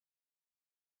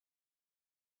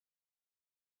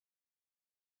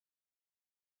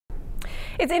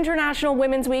It's International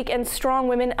Women's Week and strong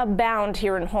women abound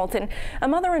here in Halton. A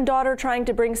mother and daughter trying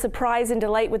to bring surprise and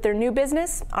delight with their new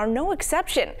business are no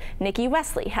exception. Nikki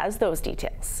Wesley has those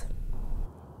details.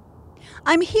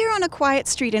 I'm here on a quiet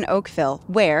street in Oakville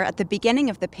where, at the beginning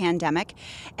of the pandemic,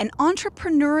 an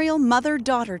entrepreneurial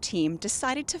mother-daughter team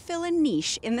decided to fill a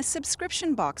niche in the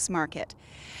subscription box market.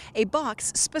 A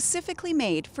box specifically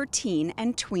made for teen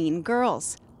and tween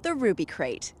girls, the Ruby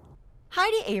Crate.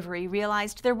 Heidi Avery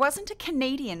realized there wasn't a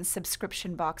Canadian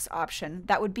subscription box option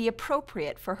that would be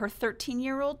appropriate for her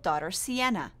 13-year-old daughter,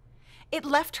 Sienna. It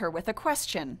left her with a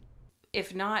question.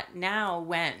 If not now,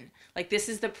 when? Like, this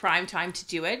is the prime time to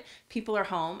do it. People are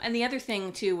home. And the other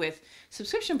thing too with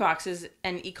subscription boxes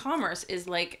and e-commerce is,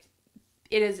 like,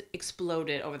 it has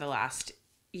exploded over the last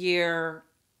year,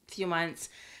 few months.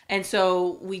 And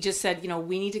so we just said, you know,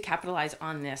 we need to capitalize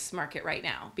on this market right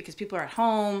now because people are at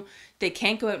home, they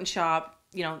can't go out and shop.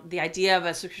 You know, the idea of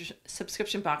a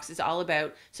subscription box is all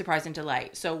about surprise and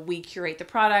delight. So we curate the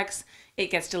products,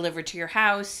 it gets delivered to your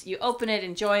house, you open it,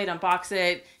 enjoy it, unbox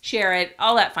it, share it,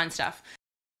 all that fun stuff.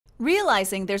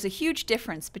 Realizing there's a huge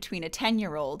difference between a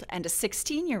 10-year-old and a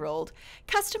 16-year-old,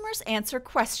 customers answer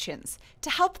questions to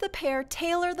help the pair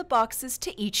tailor the boxes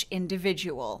to each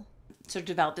individual. So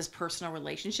develop this personal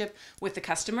relationship with the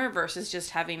customer versus just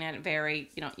having it very,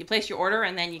 you know, you place your order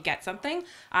and then you get something.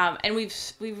 And we've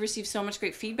received so much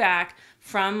great feedback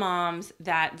from moms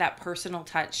that that personal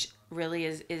touch really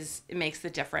it makes the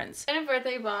difference. In a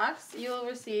birthday box, you'll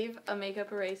receive a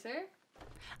makeup eraser.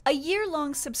 A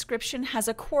year-long subscription has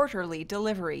a quarterly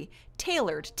delivery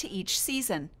tailored to each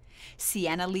season.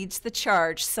 Sienna leads the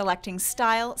charge, selecting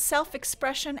style,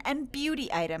 self-expression, and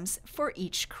beauty items for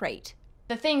each crate.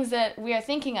 The things that we are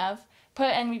thinking of,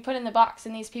 we put in the box,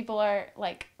 and these people are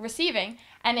like receiving,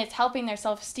 and it's helping their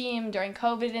self-esteem during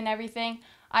COVID and everything.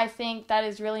 I think that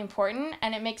is really important,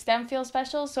 and it makes them feel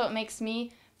special, so it makes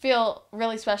me feel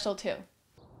really special too.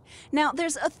 Now,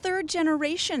 there's a third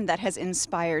generation that has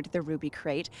inspired the Ruby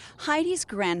Crate, Heidi's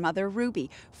grandmother,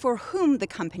 Ruby, for whom the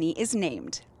company is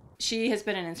named. She has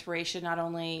been an inspiration not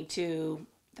only to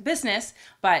the business,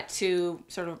 but to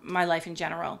sort of my life in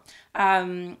general.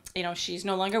 You know, she's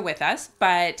no longer with us,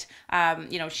 but,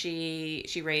 you know,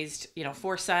 she raised, you know,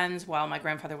 4 sons while my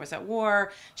grandfather was at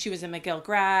war. She was a McGill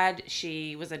grad.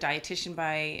 She was a dietitian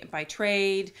by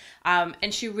trade.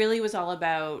 And she really was all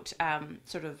about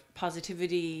sort of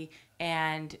positivity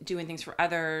and doing things for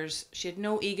others. She had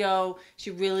no ego.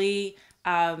 She really,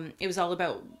 it was all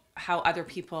about how other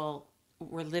people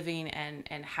were living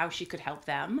and how she could help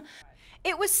them.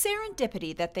 It was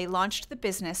serendipity that they launched the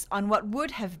business on what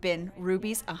would have been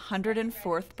Ruby's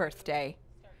 104th birthday.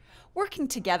 Working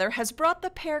together has brought the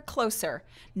pair closer,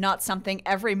 not something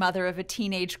every mother of a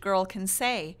teenage girl can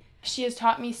say. She has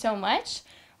taught me so much,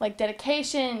 like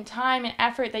dedication, time, and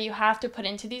effort that you have to put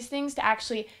into these things to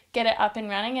actually get it up and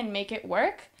running and make it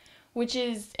work, which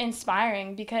is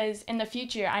inspiring because in the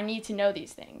future I need to know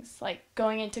these things, like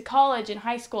going into college and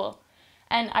high school.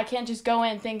 And I can't just go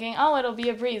in thinking, oh, it'll be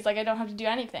a breeze. Like, I don't have to do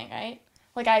anything, right?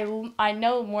 Like, I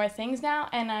know more things now,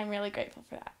 and I'm really grateful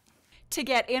for that. To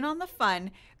get in on the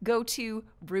fun, go to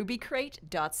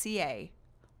rubycrate.ca.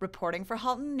 Reporting for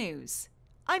Halton News,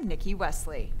 I'm Nikki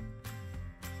Wesley.